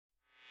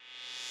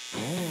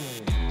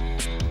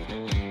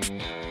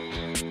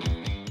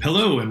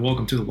Hello and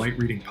welcome to the Light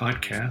Reading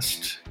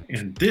Podcast.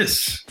 And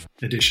this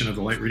edition of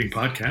the Light Reading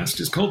Podcast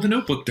is called The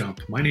Notebook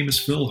Dump. My name is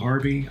Phil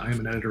Harvey. I am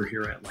an editor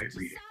here at Light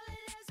Reading.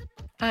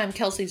 I'm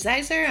Kelsey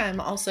Zeiser. I'm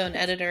also an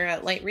editor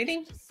at Light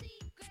Reading.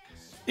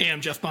 Hey,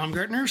 I'm Jeff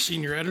Baumgartner,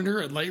 senior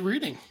editor at Light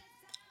Reading.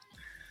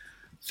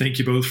 Thank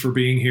you both for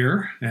being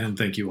here, and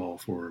thank you all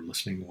for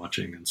listening,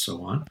 watching, and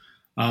so on.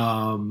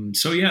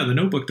 The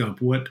Notebook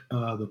Dump. What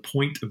the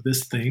point of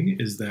this thing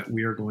is that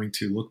we are going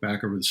to look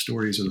back over the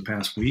stories of the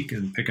past week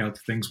and pick out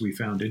the things we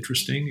found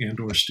interesting and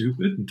or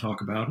stupid and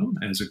talk about them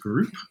as a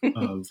group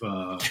of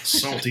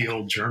salty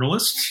old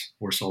journalists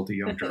or salty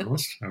young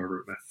journalists,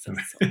 however,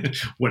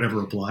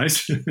 whatever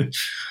applies.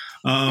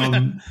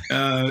 I'm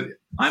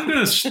going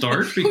to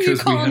start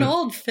because who are you calling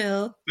old,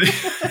 Phil?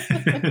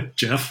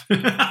 Jeff.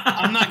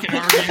 I'm not going to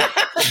argue.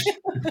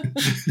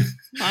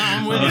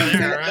 I'm with you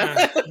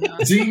there.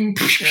 Zing.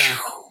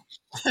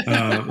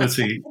 Let's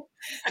see.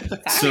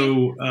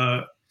 So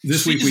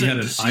this week we had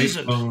an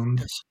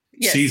iPhone.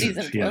 Yes,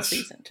 seasoned. Yes.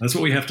 Seasoned. That's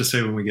what we have to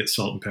say when we get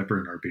salt and pepper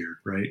in our beard,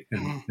 right?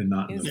 And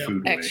not in the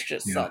food extra way.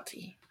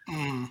 salty.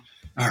 All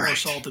right.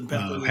 Salt and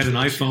pepper. Had an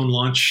iPhone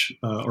launch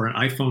or an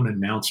iPhone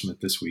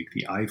announcement this week.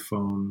 The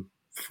iPhone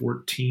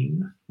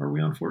 14. Are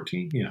we on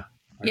 14? Yeah.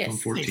 Yes.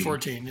 iPhone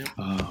 14.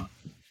 Yeah.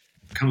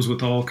 Comes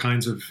with all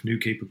kinds of new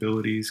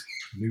capabilities,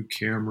 new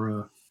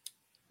camera.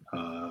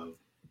 I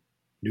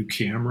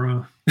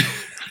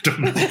don't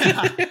know.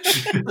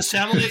 The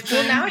satellite thing?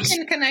 Well, now it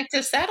can connect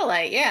to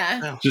satellite,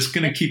 yeah. Just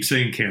going to keep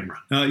saying camera.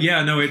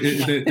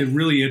 The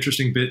really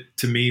interesting bit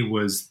to me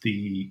was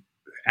the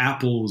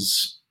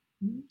Apple's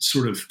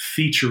sort of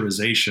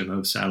featureization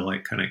of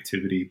satellite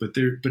connectivity, but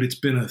it's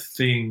been a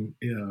thing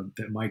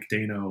that Mike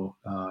Dano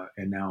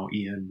and now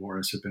Ian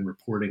Morris have been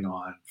reporting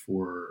on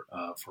for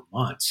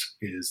months.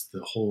 Is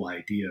the whole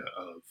idea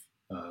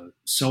of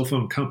cell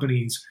phone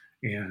companies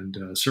and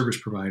service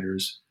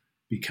providers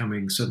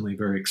becoming suddenly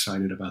very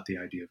excited about the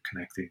idea of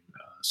connecting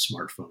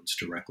smartphones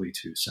directly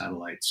to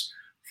satellites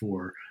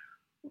for,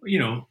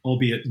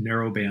 albeit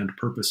narrowband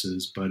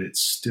purposes, but it's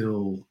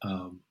still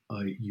a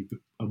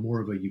more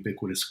of a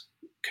ubiquitous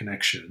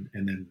connection.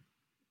 And then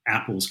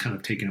Apple's kind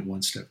of taken it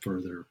one step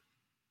further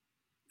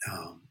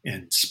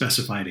and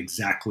specified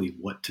exactly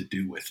what to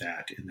do with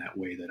that in that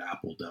way that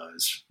Apple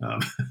does.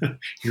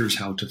 Here's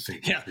how to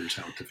think. Yeah.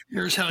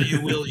 Here's how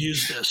you will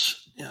use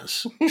this.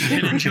 Yes.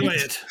 And enjoy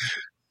it.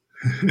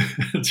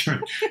 That's right.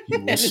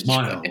 You will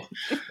smile.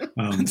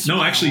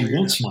 No, actually, you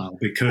won't smile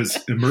because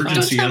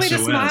emergency Don't tell SOS. me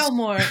to smile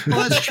more.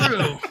 Well, that's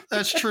true.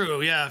 That's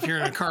true. Yeah. If you're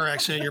in a car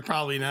accident, you're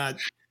probably not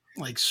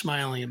like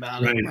smiling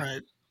about it.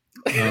 Right.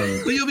 But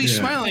you'll be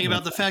smiling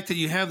about the fact that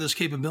you have this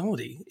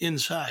capability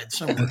inside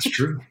somewhere. That's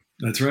true.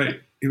 That's right.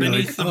 You'll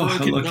Beneath be like, the how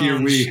broken lucky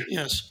bones. are we?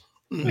 Yes.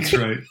 That's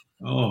right.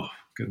 Oh,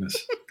 goodness.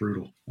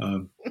 Brutal.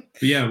 But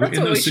yeah, That's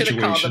in what we those should have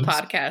called situations. the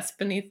podcast,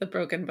 Beneath the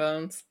Broken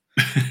Bones.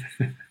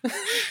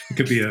 It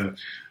could be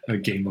a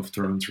Game of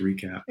Thrones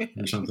recap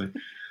or something.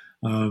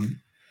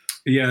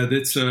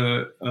 That's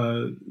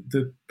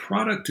the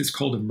product is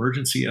called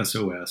Emergency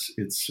SOS.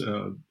 It's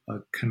a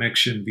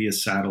connection via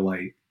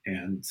satellite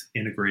and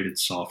integrated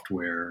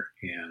software.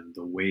 And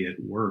the way it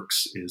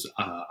works is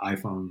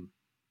iPhone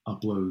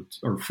uploads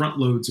or front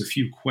loads a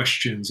few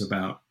questions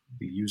about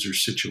the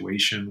user's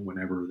situation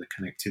whenever the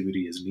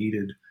connectivity is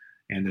needed.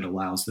 And it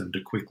allows them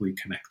to quickly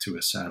connect to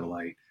a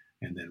satellite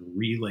and then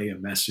relay a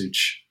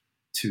message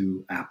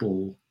to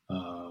Apple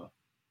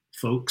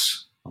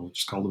folks. I'll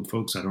just call them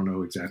folks. I don't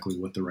know exactly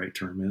what the right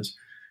term is.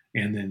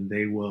 And then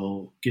they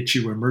will get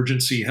you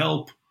emergency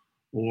help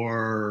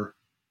or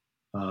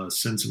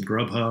send some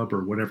Grubhub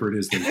or whatever it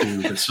is they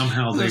do. But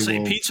somehow they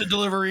will. Pizza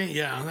delivery.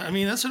 Yeah. I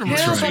mean, that's an Help,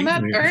 emergency. I'm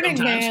at Burning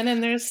Sometimes. Man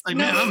and there's Like,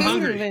 no man, I'm food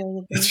hungry.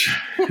 available. That's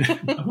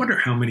right. I wonder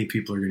how many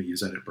people are going to use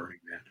that at Burning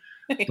Man.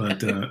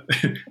 But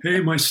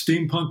hey, my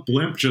steampunk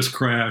blimp just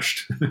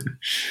crashed.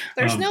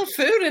 There's no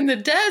food in the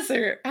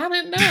desert. I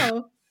don't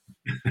know.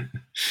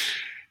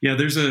 Yeah,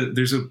 there's a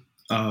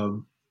but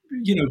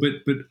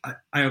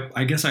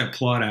I guess I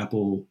applaud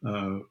Apple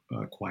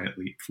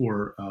quietly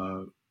for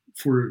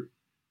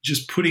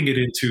just putting it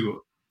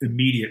into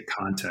immediate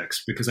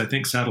context, because I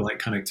think satellite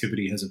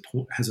connectivity has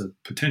a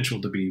potential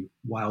to be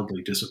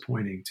wildly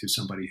disappointing to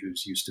somebody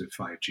who's used to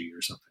 5G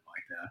or something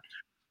like that.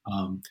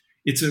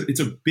 It's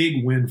a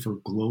big win for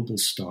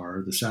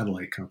Globalstar, the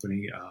satellite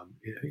company.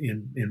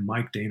 In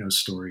Mike Dano's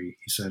story,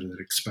 he said that it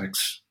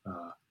expects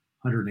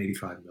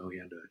 185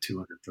 million to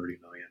 230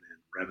 million in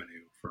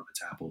revenue from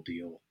its Apple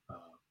deal.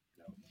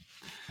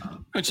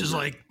 Which is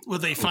like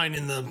what they find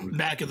in the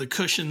back of the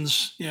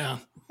cushions. Yeah.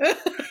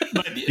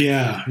 But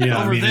yeah. Over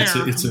I mean,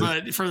 there, it's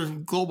but for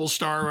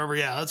Globalstar or whatever,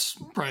 that's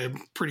probably a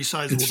pretty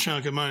sizable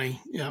chunk of money.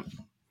 Yeah.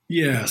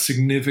 Yeah,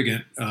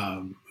 significant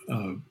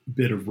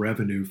bit of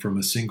revenue from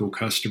a single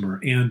customer,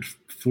 and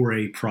for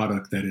a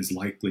product that is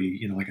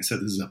likely, like I said,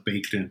 this is a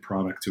baked-in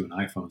product to an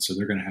iPhone, so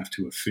they're going to have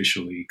to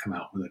officially come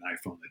out with an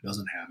iPhone that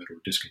doesn't have it or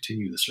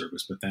discontinue the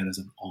service, but that is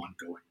an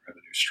ongoing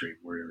revenue stream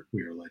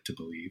we are led to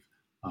believe.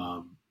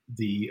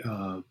 The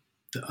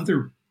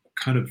other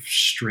kind of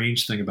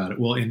strange thing about it.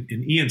 Well, in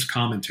Ian's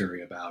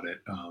commentary about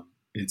it,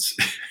 it's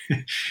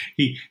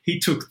he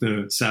took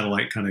the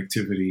satellite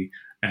connectivity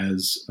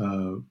as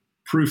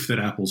proof that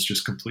Apple's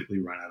just completely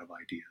run out of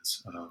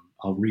ideas.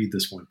 I'll read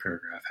this one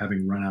paragraph.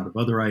 Having run out of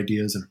other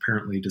ideas and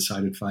apparently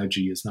decided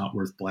 5G is not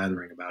worth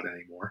blathering about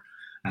anymore,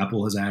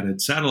 Apple has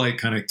added satellite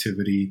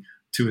connectivity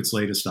to its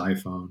latest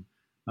iPhone,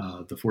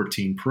 the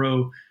 14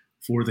 Pro,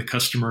 for the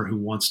customer who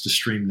wants to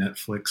stream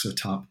Netflix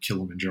atop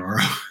Kilimanjaro.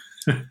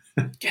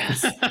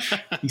 Yes.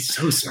 He's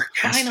so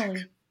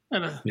sarcastic.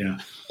 Finally. Yeah.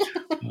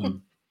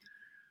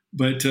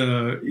 But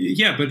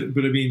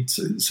I mean,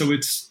 so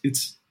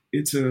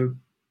it's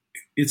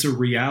a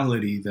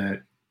reality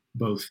that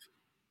both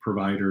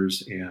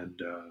providers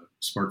and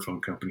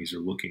smartphone companies are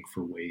looking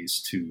for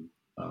ways to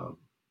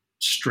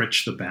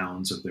stretch the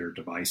bounds of their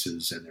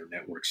devices and their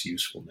network's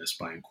usefulness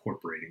by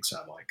incorporating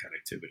satellite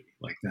connectivity.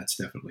 Like that's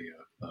definitely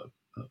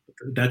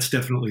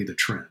the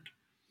trend.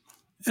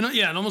 And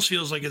yeah, it almost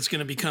feels like it's going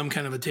to become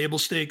kind of a table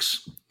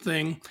stakes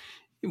thing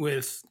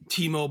with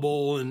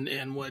T-Mobile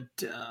and what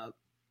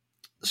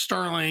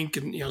Starlink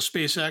and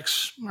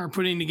SpaceX are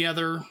putting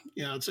together.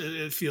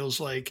 It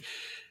feels like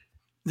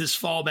this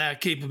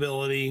fallback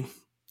capability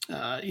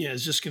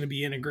is just going to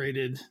be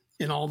integrated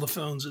in all the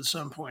phones at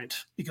some point,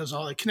 because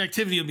all the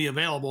connectivity will be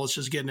available. It's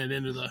just getting it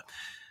into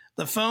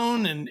the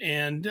phone,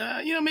 and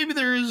maybe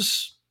there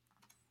is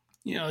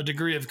a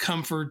degree of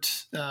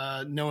comfort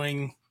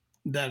knowing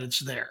that it's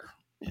there.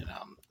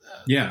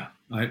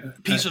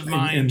 Peace of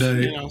mind,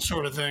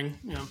 sort of thing.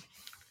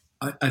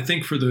 I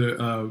think for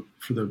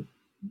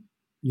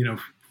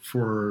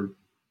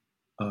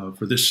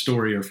this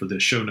story or for the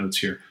show notes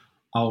here,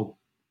 I'll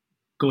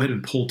go ahead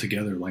and pull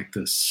together like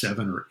the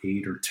 7 or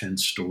 8 or 10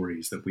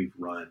 stories that we've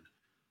run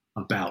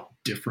about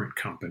different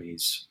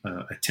companies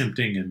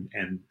attempting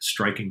and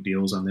striking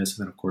deals on this.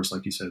 And then, of course,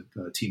 like you said,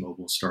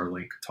 T-Mobile,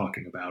 Starlink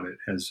talking about it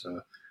as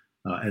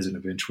an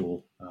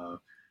eventual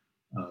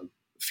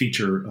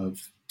feature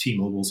of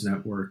T-Mobile's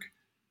network.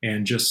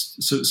 And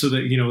just so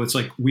that, it's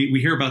like we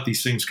hear about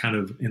these things kind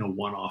of in a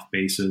one-off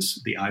basis.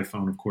 The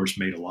iPhone, of course,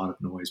 made a lot of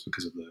noise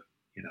because of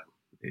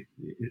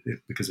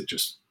because it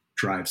just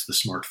drives the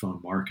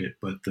smartphone market.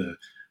 But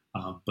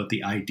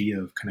the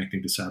idea of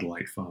connecting to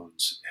satellite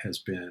phones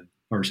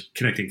or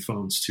connecting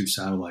phones to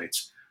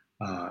satellites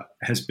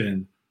has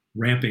been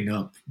ramping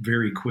up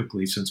very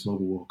quickly since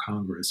Mobile World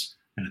Congress,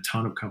 and a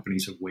ton of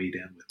companies have weighed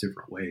in with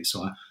different ways.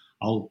 So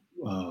I'll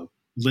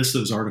list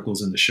those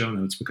articles in the show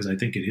notes, because I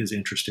think it is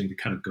interesting to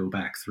kind of go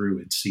back through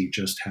and see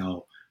just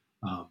how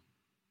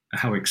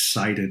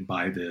excited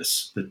by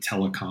this the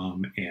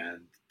telecom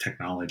and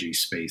technology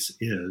space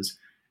is,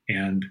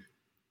 and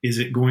is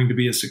it going to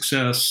be a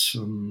success,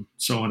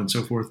 so on and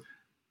so forth.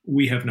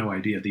 We have no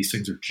idea. These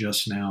things are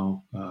just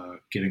now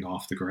getting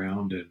off the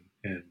ground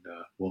and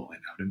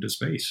out into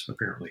space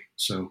apparently.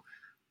 So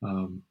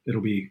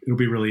it'll be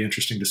really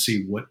interesting to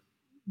see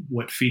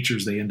what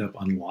features they end up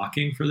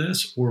unlocking for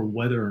this, or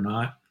whether or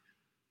not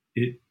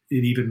it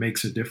even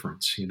makes a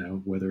difference,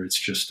 whether it's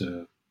just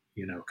a,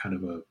 kind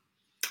of a,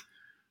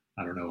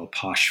 I don't know, a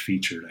posh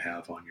feature to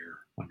have on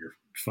your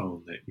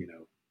phone that,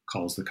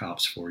 calls the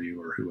cops for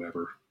you or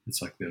whoever.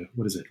 It's like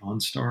what is it?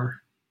 OnStar?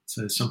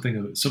 It's something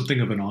of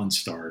an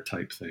OnStar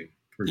type thing.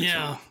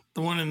 Yeah.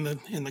 The one in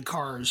the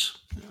cars.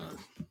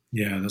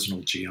 Yeah. That's an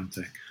old GM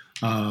thing.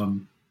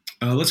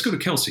 Let's go to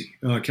Kelsey.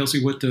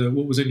 Kelsey, what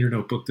was in your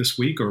notebook this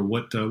week, or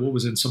what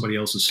was in somebody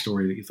else's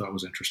story that you thought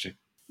was interesting?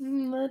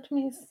 Let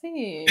me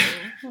see.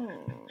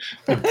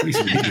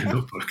 Please read your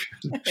notebook.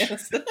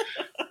 Yes.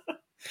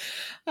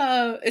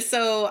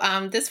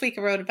 This week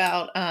I wrote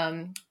about,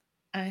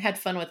 I had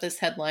fun with this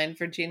headline.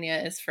 Virginia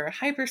is for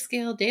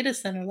hyperscale data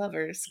center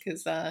lovers,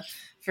 because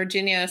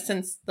Virginia,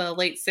 since the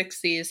late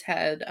 60s,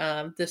 had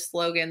this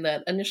slogan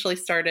that initially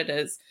started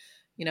as,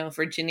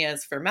 Virginia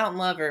is for mountain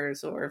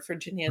lovers, or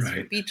Virginia is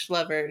for beach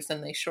lovers,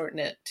 and they shorten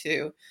it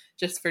to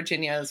just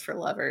Virginia is for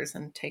lovers,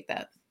 and take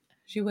that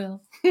as you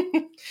will.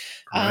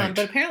 But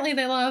apparently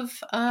they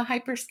love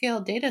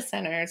hyperscale data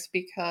centers,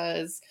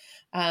 because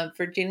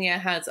Virginia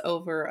has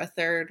over a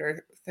third,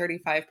 or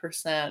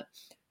 35%,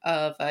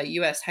 of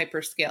U.S.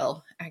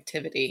 hyperscale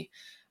activity,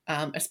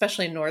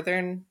 especially in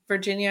Northern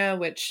Virginia,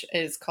 which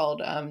is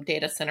called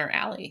Data Center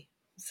Alley.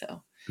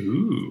 So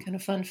kind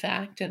of fun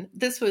fact. And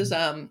this was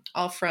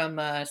all from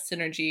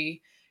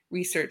Synergy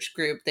Research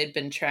Group. They'd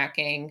been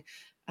tracking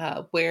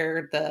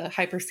where the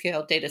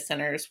hyperscale data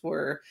centers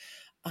were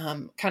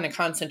kind of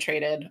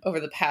concentrated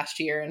over the past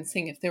year, and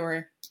seeing if there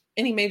were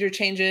any major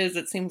changes.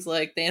 It seems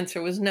like the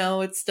answer was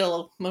no. It's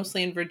still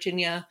mostly in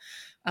Virginia.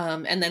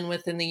 And then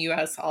within the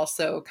U.S.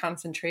 also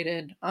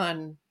concentrated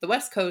on the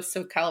West Coast,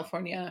 so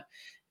California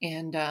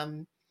and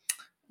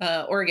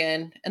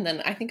Oregon. And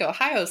then I think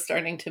Ohio is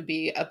starting to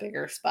be a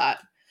bigger spot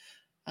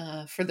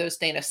for those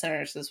data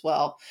centers as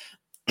well.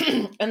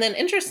 And then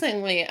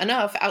interestingly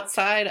enough,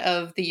 outside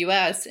of the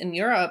U.S., in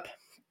Europe,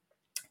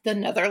 the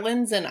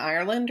Netherlands and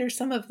Ireland are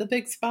some of the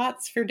big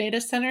spots for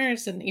data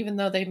centers. And even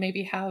though they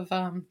maybe have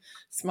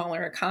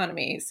smaller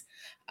economies,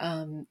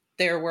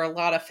 there were a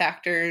lot of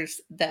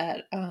factors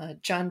that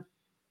John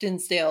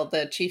Dinsdale,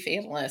 the chief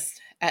analyst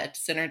at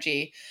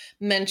Synergy,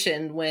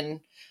 mentioned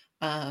when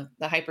the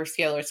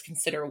hyperscalers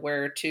consider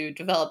where to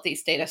develop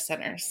these data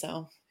centers.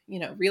 So,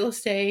 real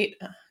estate,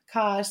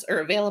 cost or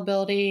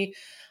availability,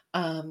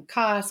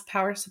 cost,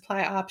 power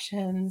supply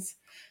options,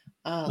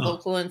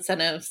 local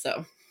incentives.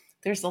 So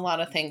there's a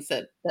lot of things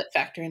that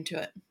factor into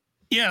it.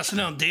 Yeah. So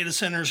now data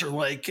centers are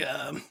like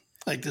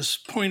this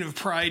point of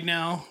pride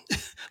now.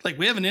 Like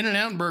we have an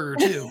In-N-Out burger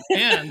too,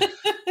 and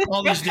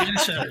all these data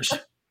centers.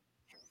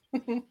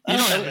 You don't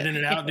have an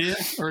In-N-Out, do you?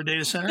 Or a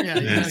data center? Yeah,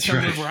 you gotta come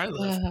live where I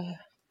live.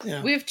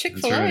 Yeah. We have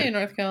Chick-fil-A in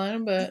North Carolina,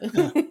 but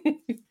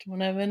don't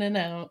have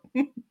In-N-Out.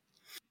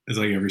 It's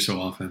like every so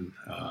often,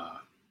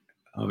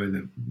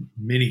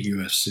 many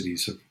U.S.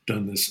 cities have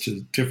done this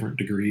to different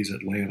degrees,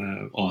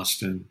 Atlanta,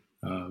 Austin,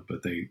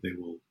 but they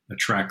will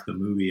attract the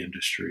movie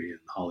industry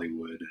and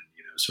Hollywood and,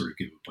 sort of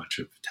give a bunch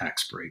of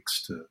tax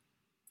breaks to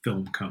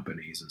film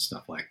companies and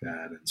stuff like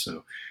that. And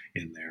so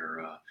in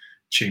their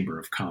Chamber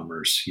of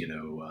Commerce,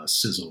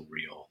 sizzle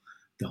reel,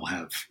 they'll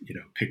have,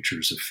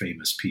 pictures of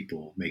famous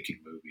people making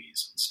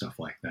movies and stuff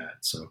like that.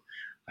 So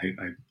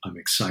I'm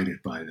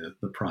excited by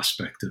the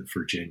prospect of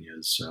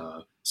Virginia's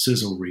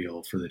sizzle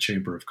reel for the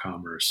Chamber of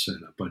Commerce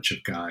and a bunch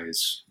of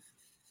guys,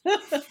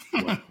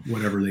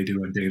 whatever they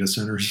do in data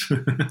centers,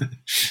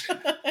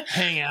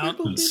 hang out,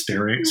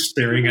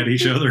 staring at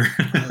each other,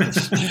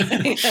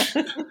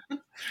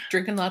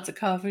 drinking lots of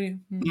coffee.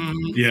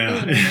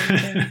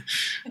 Yeah,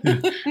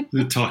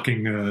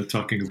 talking about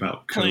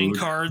code. Playing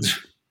cards.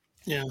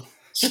 Yeah,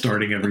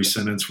 starting every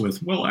sentence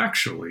with "well,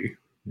 actually."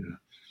 Yeah.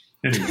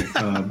 Anyway,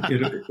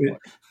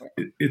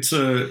 it's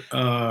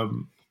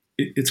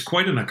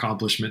quite an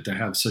accomplishment to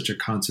have such a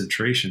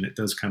concentration. It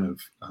does kind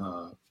of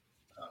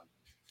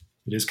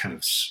it is kind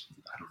of,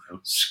 I don't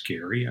know,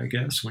 scary, I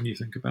guess, when you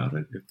think about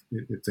it.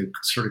 If they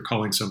started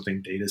calling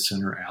something Data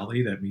Center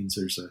Alley, that means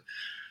there's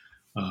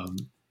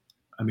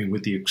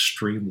with the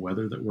extreme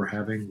weather that we're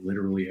having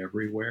literally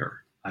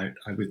everywhere, I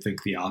would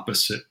think the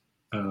opposite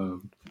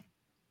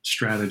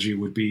strategy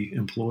would be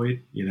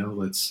employed.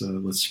 Let's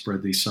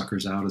spread these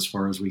suckers out as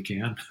far as we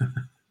can.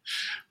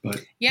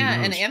 But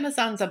yeah, and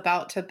Amazon's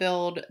about to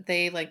build.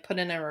 They put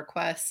in a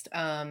request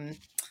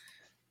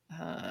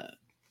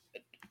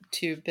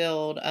to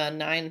build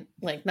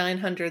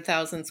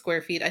 900,000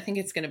 square feet. I think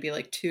it's going to be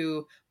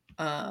two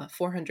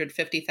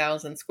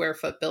 450,000 square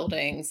foot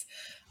buildings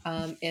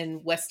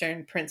in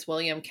Western Prince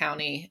William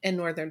County in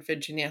Northern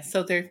Virginia.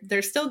 So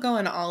they're still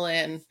going all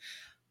in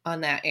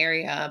on that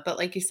area. But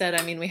like you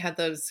said, we had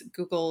those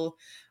Google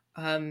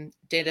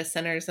data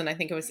centers, and I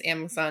think it was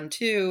Amazon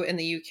too in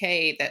the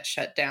UK that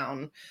shut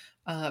down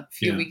a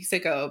few weeks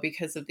ago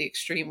because of the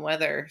extreme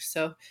weather.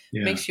 So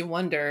it makes you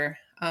wonder,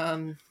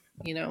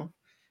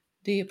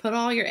 do you put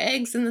all your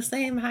eggs in the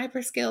same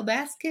hyperscale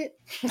basket?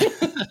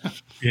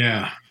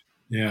 Yeah.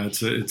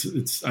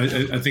 It's.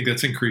 I think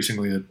that's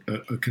increasingly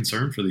a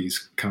concern for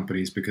these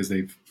companies because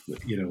they've,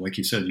 like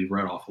you said, you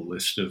read off a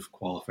list of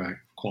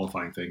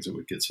qualifying things that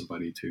would get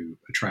somebody to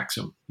attract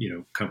some,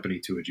 company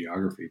to a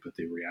geography. But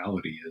the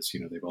reality is,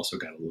 they've also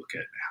got to look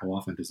at how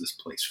often does this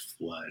place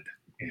flood,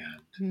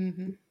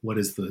 and what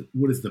is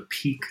the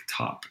peak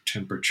top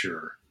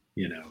temperature,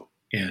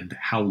 and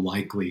how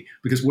likely,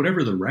 because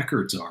whatever the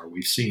records are,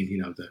 we've seen,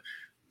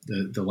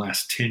 the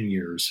last 10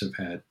 years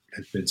have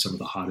been some of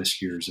the hottest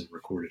years in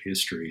recorded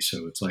history.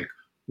 So it's like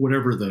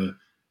whatever the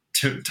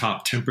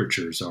top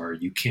temperatures are,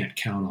 you can't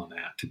count on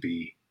that to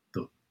be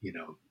the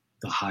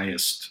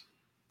highest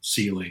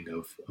ceiling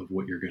of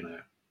what you're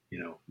gonna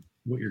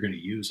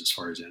use as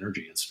far as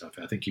energy and stuff.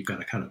 I think you've got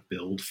to kind of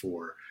build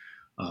for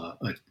a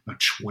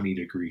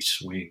 20-degree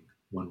swing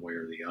one way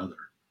or the other,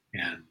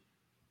 and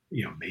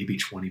maybe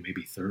 20,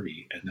 maybe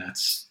 30, and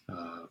that's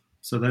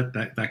so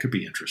that could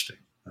be interesting.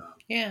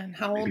 And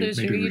how old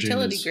is your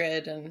utility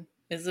grid, and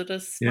is it a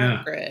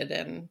smart grid,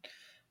 and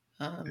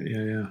all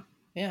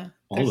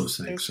those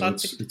things. So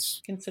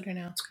it's consider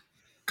now. It's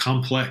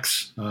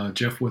complex.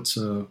 Jeff, what's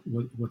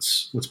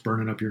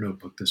burning up your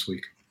notebook this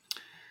week?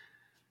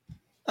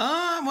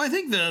 Well, I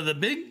think the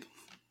big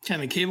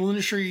kind of cable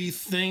industry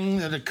thing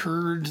that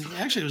occurred,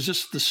 actually it was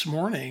just this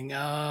morning.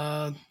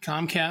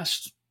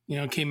 Comcast,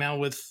 came out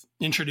with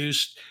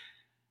introduced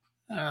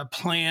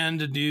plan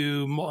to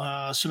do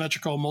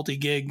symmetrical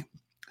multi-gig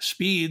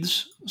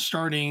speeds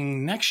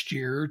starting next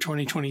year,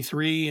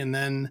 2023, and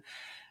then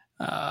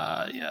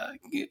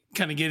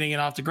kind of getting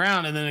it off the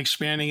ground and then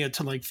expanding it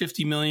to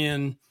 50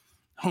 million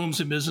homes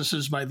and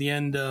businesses by the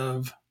end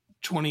of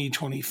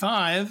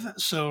 2025.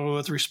 So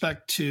with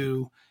respect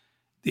to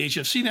the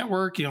HFC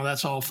network,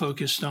 that's all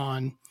focused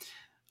on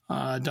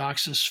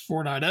DOCSIS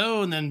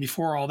 4.0. And then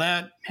before all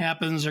that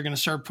happens, they're going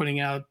to start putting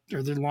out,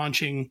 or they're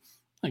launching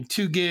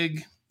 2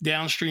 gig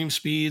downstream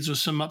speeds with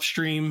some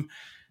upstream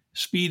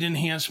speed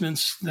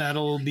enhancements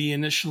that'll be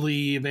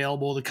initially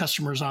available to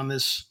customers on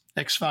this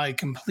Xfi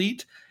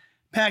Complete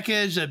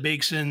package that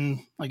bakes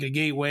in a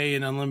gateway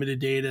and unlimited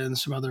data and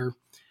some other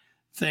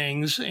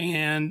things.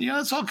 And,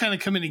 it's all kind of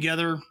coming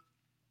together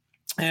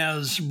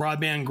as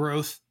broadband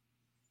growth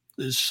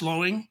is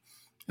slowing,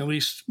 at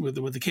least with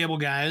the cable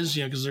guys,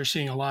 because they're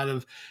seeing a lot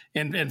of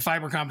and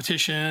fiber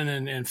competition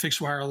and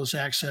fixed wireless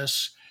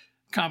access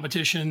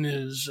competition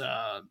is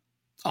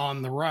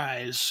on the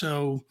rise.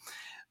 So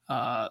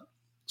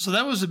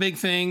that was a big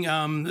thing.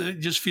 It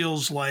just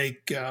feels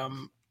like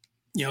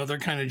they're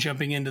kind of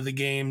jumping into the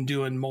game,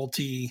 doing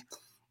multi-gig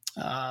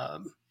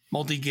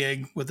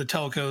with the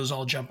telcos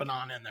all jumping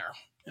on in there.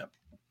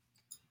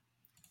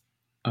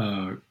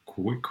 Yep.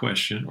 Quick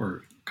question,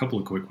 or a couple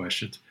of quick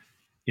questions.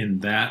 In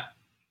that,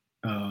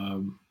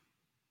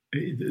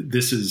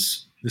 this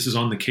is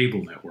on the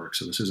cable network,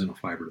 so this isn't a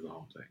fiber to the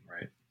home thing,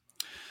 right?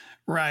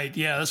 Right.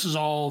 Yeah, this is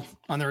all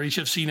on their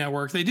HFC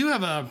network. They do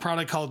have a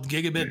product called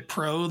Gigabit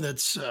Pro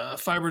that's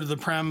fiber to the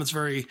prem. It's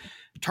very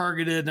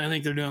targeted. I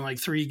think they're doing like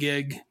 3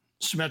 gig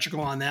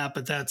symmetrical on that,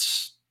 but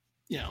that's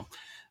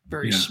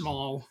very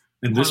small.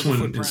 And this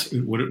one is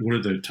what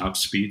are the top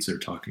speeds they're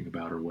talking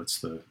about, or what's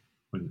the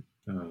when?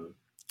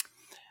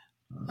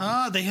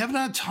 They have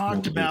not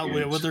talked about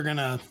what they're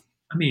gonna.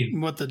 I mean,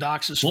 what the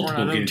DOCSIS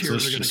 4.0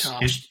 tiers are going to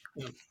cost.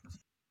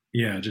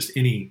 Just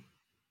any.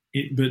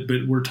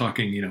 But we're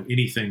talking,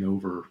 anything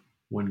over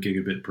 1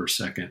 gigabit per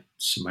second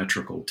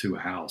symmetrical to a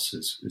house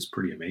is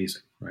pretty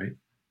amazing, right?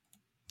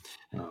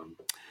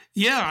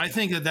 I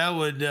think that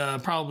would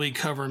probably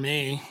cover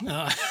me,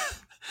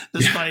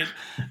 despite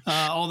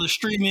all the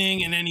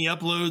streaming and any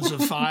uploads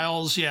of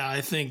files. Yeah,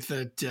 I think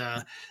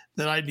that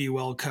I'd be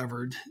well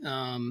covered.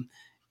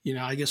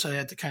 I guess I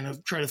had to kind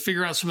of try to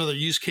figure out some other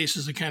use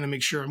cases to kind of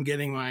make sure I'm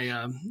getting my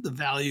the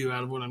value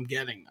out of what I'm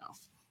getting now.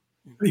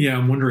 Yeah,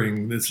 I'm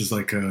wondering. This is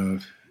like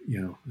an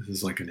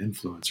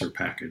influencer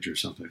package or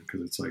something,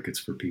 because it's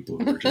for people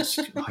who are just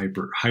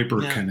hyper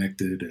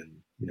connected and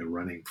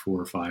running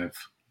 4 or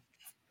 5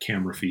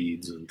 camera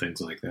feeds and things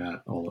like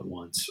that all at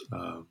once.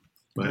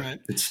 But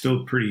it's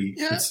still pretty.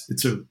 Yeah.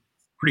 It's a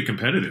pretty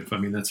competitive. I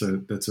mean, that's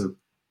a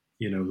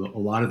a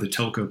lot of the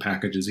telco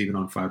packages, even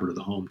on fiber to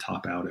the home,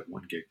 top out at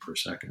 1 gig per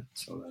second.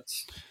 So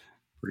that's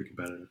pretty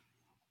competitive.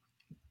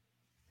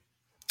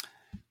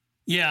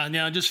 Yeah,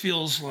 now it just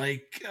feels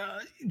like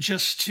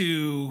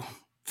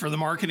for the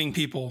marketing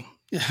people,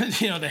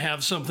 to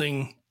have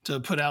something to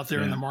put out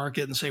there in the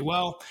market and say,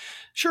 well,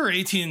 sure,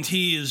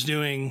 AT&T is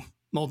doing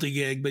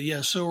multi-gig, but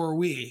so are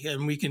we,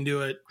 and we can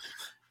do it.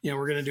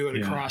 We're going to do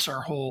it across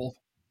our whole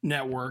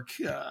network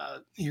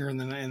here in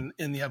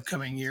the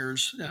upcoming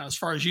years. As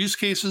far as use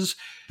cases,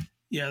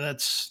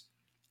 that's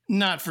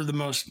not for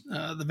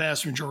the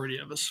vast majority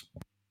of us.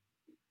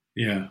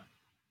 Yeah,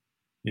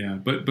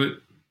 but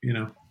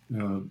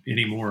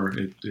anymore,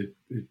 it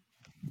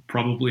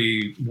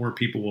probably more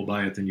people will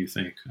buy it than you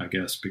think, I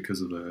guess, because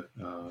of the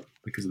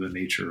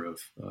nature of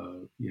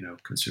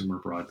consumer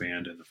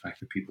broadband and the fact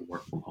that people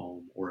work from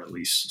home, or at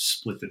least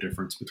split the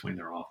difference between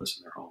their office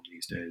and their home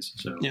these days.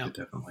 So it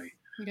definitely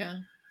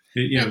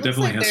it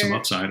definitely has some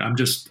upside. I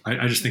just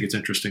think it's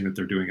interesting that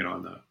they're doing it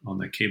on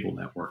the cable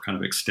network, kind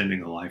of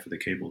extending the life of the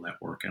cable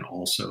network and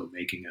also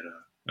making it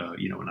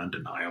an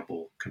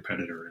undeniable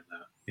competitor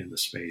in the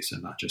space,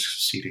 and not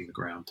just ceding the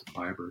ground to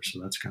fiber. So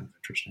that's kind of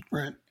interesting.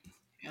 Right.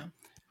 Yeah.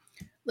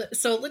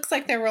 So it looks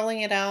like they're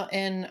rolling it out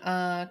in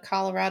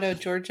Colorado,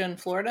 Georgia, and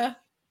Florida.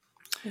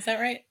 Is that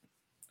right?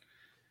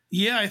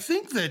 Yeah, I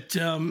think that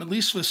at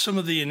least with some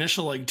of the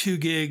initial 2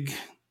 gig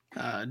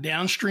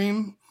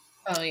downstream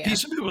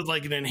piece of it with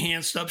an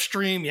enhanced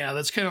upstream,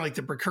 that's kind of like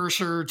the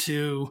precursor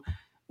to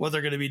what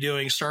they're going to be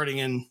doing starting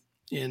in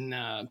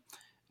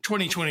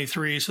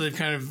 2023. So they've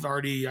kind of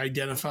already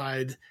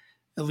identified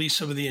at least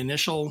some of the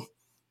initial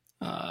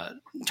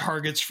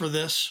targets for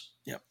this.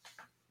 Yep.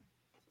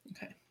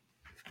 Okay.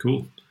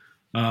 Cool.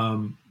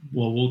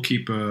 Well, we'll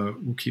keep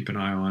an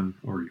eye on,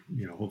 or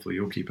hopefully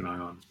you'll keep an eye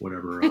on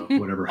whatever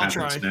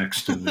happens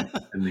next in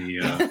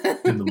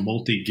the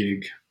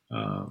multi-gig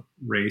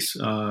race.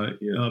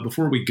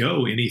 Before we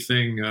go,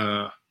 anything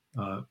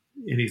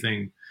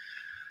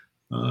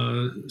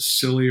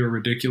silly or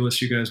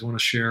ridiculous you guys want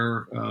to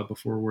share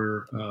before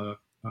we're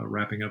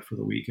wrapping up for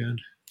the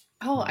weekend?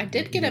 Oh, I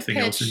did get a pitch. Anything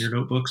else in your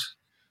notebooks?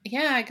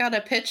 Yeah, I got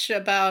a pitch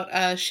about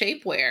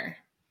shapewear.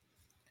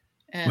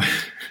 And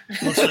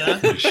what's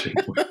that?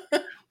 Shapewear.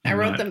 I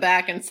wrote them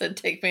back and said,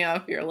 "Take me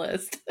off your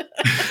list." It's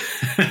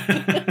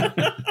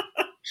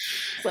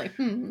like,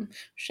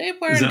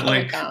 shapewear. Is that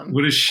and telecom.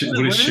 what is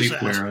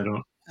shapewear? I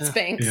don't.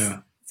 Spanx.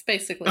 Yeah. It's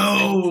basically.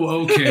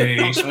 Oh, okay.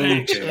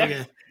 Spanx.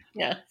 Okay.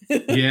 Yeah.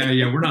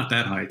 Yeah. We're not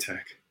that high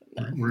tech.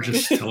 We're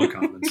just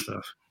telecom and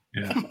stuff.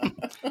 Yeah.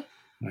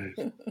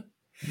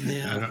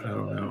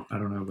 I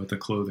don't know about the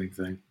clothing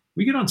thing.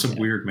 We get on some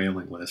weird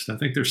mailing list. I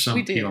think there's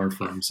some PR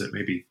firms that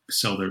maybe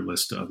sell their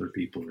list to other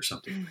people or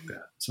something like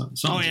that.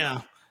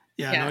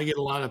 Yeah. I get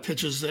a lot of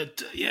pitches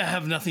that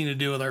have nothing to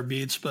do with our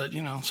beats, but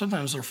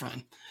sometimes they're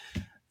fun.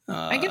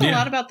 I get a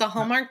lot about the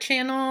Hallmark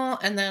Channel,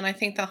 and then I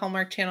think the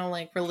Hallmark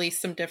Channel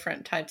released some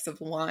different types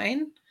of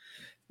wine,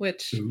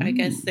 which I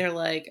guess they're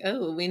like,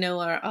 oh, we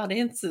know our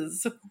audience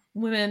is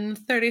women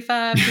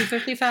 35 to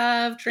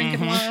 55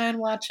 drinking wine,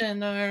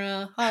 watching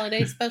our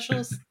holiday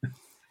specials.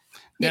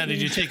 Yeah,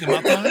 did you take them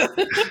up on it?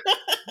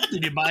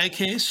 Did you buy a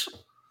case?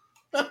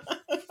 I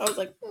was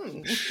like,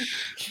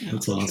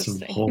 That's awesome.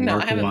 interesting. Hallmark No,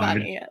 I haven't bought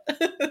wine. it yet.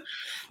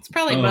 It's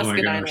probably Oh my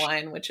muscadine gosh.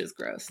 wine, which is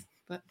gross.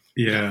 But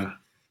Yeah.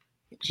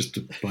 Just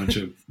a bunch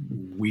of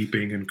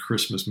weeping and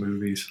Christmas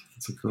movies.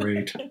 It's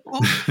great.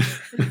 Well,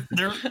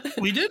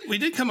 we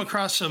did come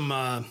across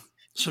some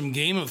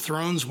Game of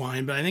Thrones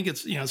wine, but I think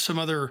it's some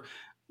other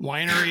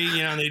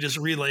winery. They just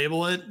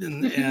relabel it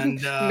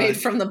and made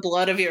from the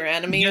blood of your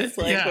enemies.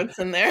 What's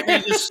in there?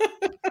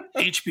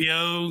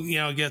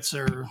 HBO, gets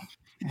their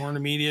Warner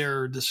Media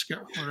or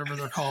whatever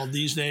they're called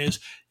these days.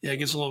 Yeah, it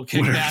gets a little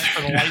kickback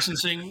for the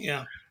licensing.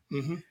 Yeah.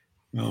 Mm-hmm.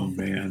 Oh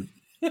man,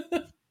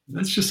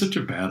 that's just such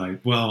a bad idea.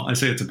 Well, I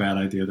say it's a bad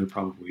idea. They're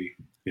probably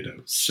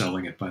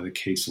selling it by the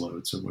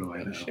caseload. So what do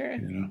I know? Sure.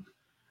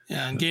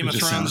 Yeah, and Game of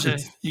Thrones,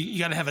 you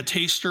got to have a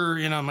taster.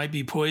 It might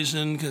be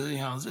poison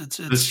because it's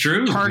that's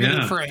true.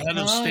 Targeted for a head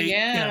of state.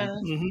 Yeah.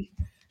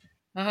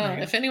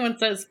 Mm-hmm. If anyone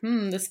says,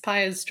 "This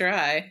pie is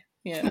dry,"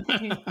 you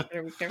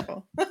better be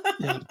careful.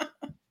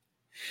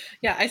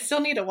 Yeah, I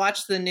still need to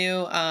watch the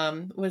new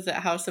was it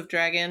House of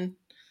Dragon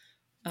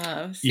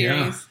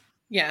series?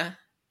 Yeah.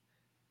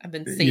 I've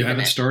been saving You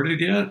haven't it. started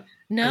yet?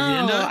 No,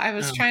 I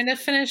was trying to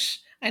finish.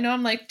 I know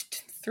I'm like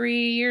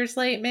 3 years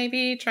late,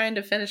 maybe trying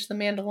to finish The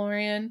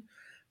Mandalorian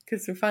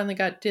because we finally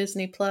got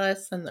Disney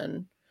Plus, and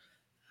then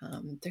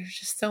there's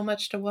just so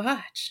much to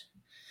watch.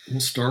 Well,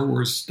 Star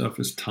Wars stuff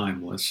is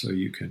timeless, so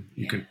you can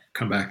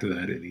come back to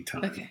that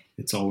anytime. Okay.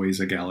 It's always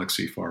a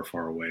galaxy far,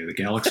 far away. The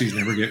galaxies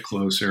never get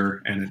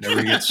closer, and it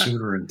never gets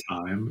sooner in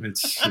time.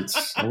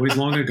 It's always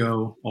long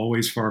ago,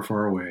 always far,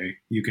 far away.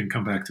 You can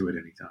come back to it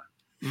anytime.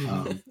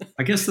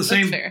 I guess the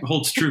same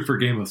holds true for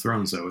Game of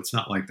Thrones, though. It's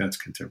not like that's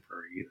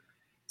contemporary either.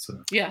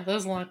 So yeah, that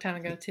was a long time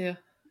ago too.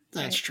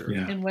 That's true.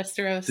 Yeah. In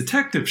Westeros.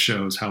 Detective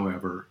shows,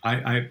 however,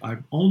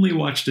 I've only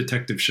watched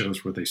detective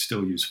shows where they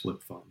still use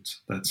flip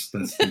phones. That's the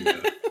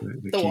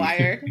The key,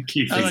 Wire.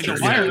 Key I like feature.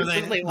 The Wire. I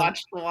recently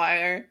watched The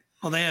Wire.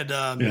 Well, they had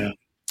Yeah.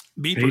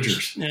 beepers.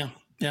 Pagers. Yeah.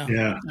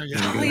 Yeah, There you you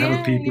go. gotta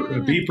have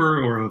a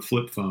beeper or a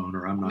flip phone,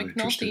 or I'm not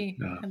McNulty interested.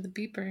 had the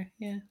beeper.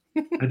 Yeah.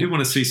 I do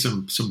want to see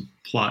some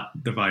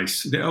plot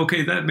device.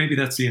 Okay, maybe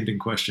that's the ending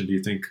question. Do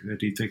you think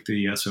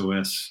the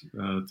SOS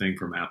thing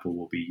from Apple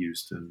will be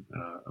used in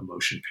a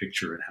motion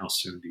picture, and how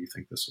soon do you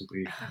think this will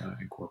be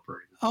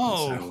incorporated?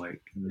 Oh, in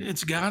satellite?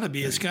 It's got to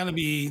be. It's got to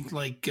be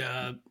like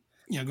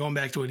going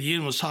back to what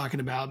Ian was talking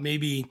about.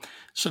 Maybe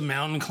some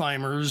mountain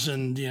climbers,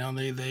 and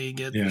they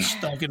get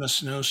stuck in a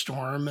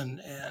snowstorm,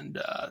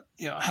 and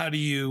how do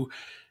you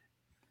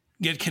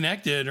get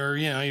connected, or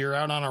you're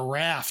out on a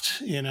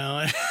raft,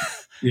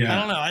 Yeah. I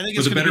don't know. I think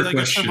it's going to be like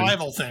question, a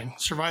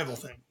survival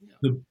thing.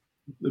 Yeah.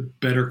 The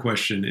better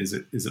question is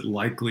it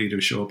likely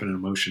to show up in a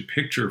motion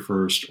picture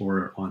first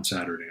or on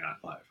Saturday Night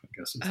Live? I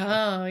guess.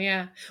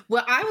 Yeah.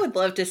 What I would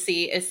love to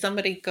see is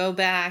somebody go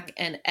back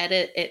and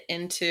edit it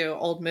into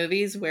old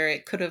movies where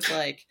it could have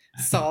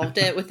solved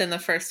it within the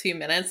first few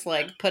minutes,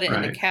 put it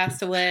into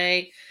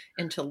Castaway,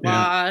 into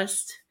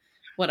Lost.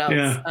 What else?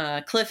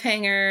 Yeah.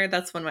 Cliffhanger.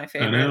 That's one of my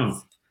favorites. I know.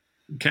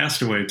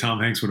 Castaway, Tom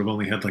Hanks would have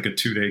only had a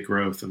 2-day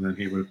growth, and then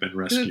he would have been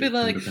rescued. He would be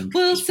like,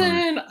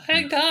 Wilson,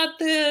 I got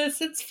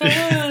this. It's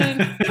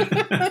fun.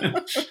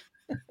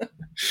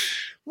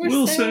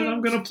 Wilson,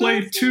 I'm going to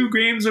play 2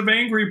 games of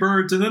Angry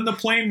Birds, and then the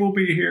plane will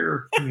be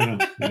here.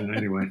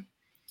 Anyway,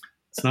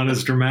 it's not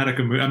as dramatic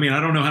a movie. I mean,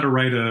 I don't know how to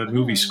write a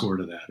movie score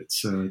to that.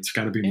 It's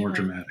got to be more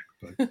dramatic.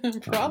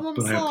 But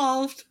problem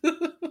solved.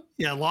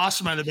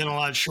 Lost might have been a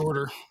lot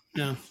shorter.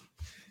 Yeah.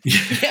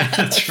 Yeah,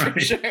 that's right. For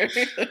sure.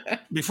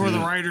 Before the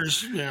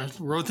writers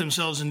wrote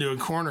themselves into a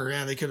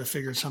corner, they could have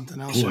figured something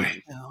else out.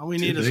 All we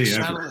need is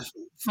fun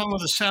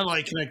with the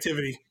satellite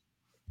connectivity.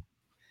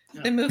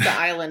 They moved the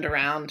island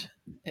around.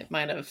 It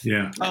might have.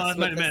 Yeah. It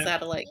might have been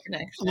satellite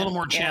connection. A little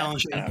more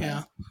challenging.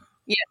 Yeah.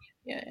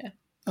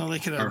 Oh, they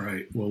could have. All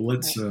right. Well,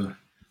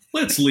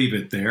 let's leave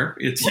it there.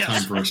 It's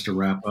time for us to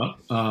wrap up.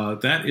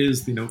 That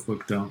is the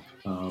Notebook Dump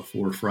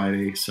for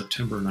Friday,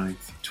 September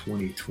 9th,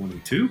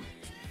 2022.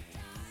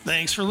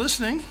 Thanks for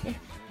listening.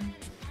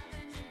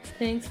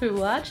 Thanks for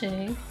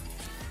watching.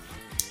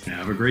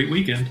 Have a great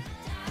weekend.